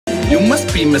You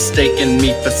must be mistaking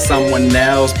me for someone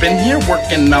else. Been here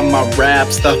working on my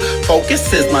raps, the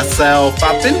focus is myself.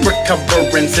 I've been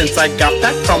recovering since I got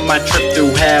back from my trip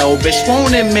through hell. Bitch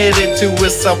won't admit it to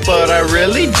herself, but I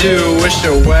really do wish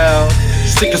her well.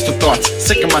 Sick of the thoughts,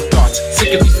 sick of my thoughts,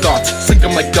 sick of these thoughts, sick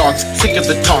of like dogs, sick of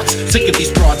the talks, sick of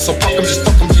these frauds. So fuck 'em, just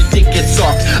fuck 'em, your dick gets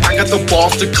soft. I got the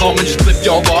balls to come and just flip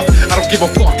y'all off. I don't give a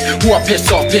fuck who I piss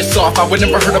off, piss off. I would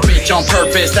never hurt a bitch on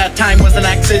purpose. That time was an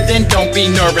accident, don't be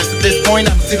nervous. At this point,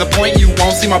 I don't see the point, you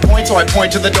won't see my point, so I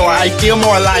point to the door. I feel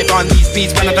more alive on these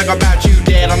beats when I talk about you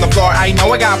dead on the floor. I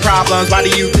know I got problems, why do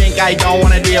you think I don't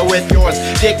wanna deal with yours?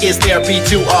 Dick is therapy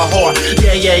to a whore.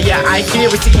 Yeah, I hear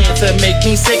it's the answer. Make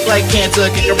me sick like cancer.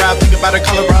 Kick her out, think about her,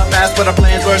 color up, ask what her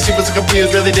plans were. She was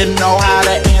confused, really didn't know how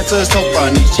to answer. So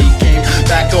funny, she came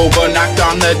back over, knocked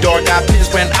on the door, got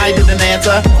pissed when I didn't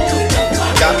answer.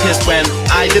 Got pissed when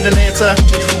I didn't answer.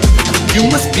 You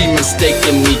must be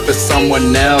mistaking me for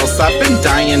someone else. I've been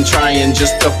dying trying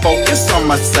just to focus on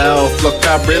myself. Look,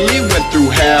 I really went through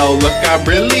hell. Look, I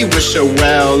really wish her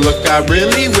well. Look, I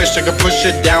really wish I could push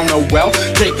her down a well.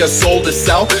 Take a soul to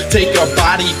sell, take a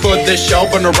body for the show.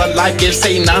 Gonna run life, give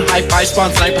Satan a high five,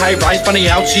 spawn snipe, high rise. Funny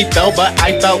how she fell, but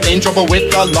I felt in trouble with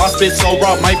the lost bit so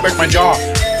raw, might break my jaw.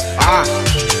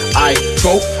 I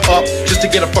go up just to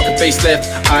get a fucking facelift.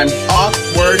 I'm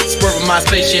awkward, swerving my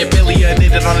spaceship,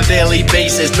 billionated on a daily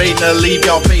basis, made to leave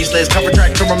y'all faceless. Cover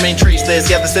track to remain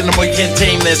traceless. Yeah, the cinema can't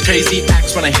tame this. Crazy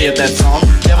acts when I hear that song.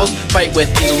 Devils fight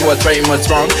with angels, what's right and what's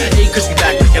wrong. Hey, Christy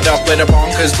back, pick it up, let it on.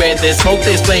 Cause where there's smoke,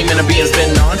 there's flame and a being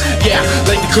spin on. Yeah,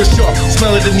 like the kush up,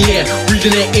 smell it in the air,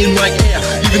 breathing it in like air.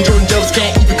 Even Jordan jealous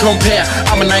can't even compare.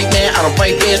 I'm a nightmare, I don't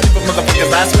fight fair. Stupid motherfuckers,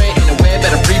 I swear. In a way,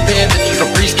 better prepare. Bitches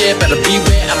don't pre-scare, better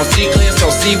beware. I don't see clear, so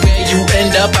see where you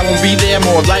end up. I won't be there,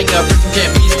 more like a prison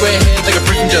can't be square heads. Like a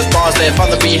prison, just bars there.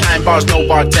 Father behind bars, no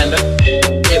bartender.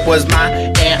 It was my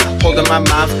aunt holding my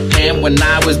mom's hand when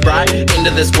I was brought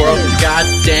into this world.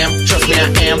 Goddamn, trust me, I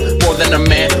am more than a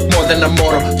man, more than a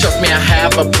mortal. Trust me, I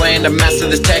have a plan to master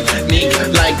this technique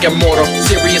like immortal.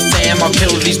 Serious Sam, I'll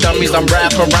kill these dummies. I'm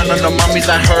rap around on the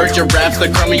mummies. I heard your raps, the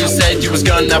crummy. You said you was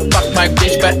gonna fuck my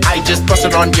bitch, but I just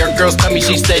busted on your girl's tummy.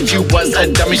 She said you was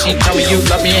a dummy. She told me you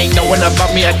love me, ain't no one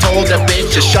above me. I told that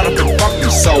bitch just shut up and fuck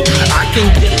me so I can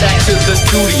get back to the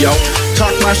studio.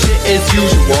 Talk my shit as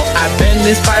usual. I've been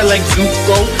this fire like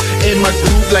Zuko, in my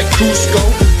groove like Cusco.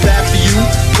 Bad for you,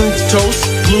 fructose,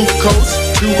 glucose.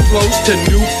 Too close to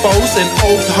new foes and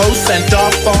old hosts and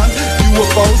off on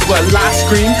UFOs. But I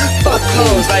scream, fuck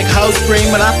hoes. Like hoes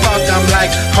scream when I fuck them. Like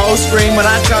hoes scream when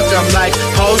I chuck them. Like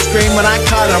hoes scream when I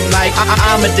cut them. Like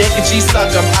I'm a dick and she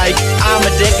suck them. I'm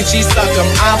a dick and she suck them.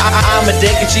 I'm a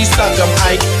dick and she suck them.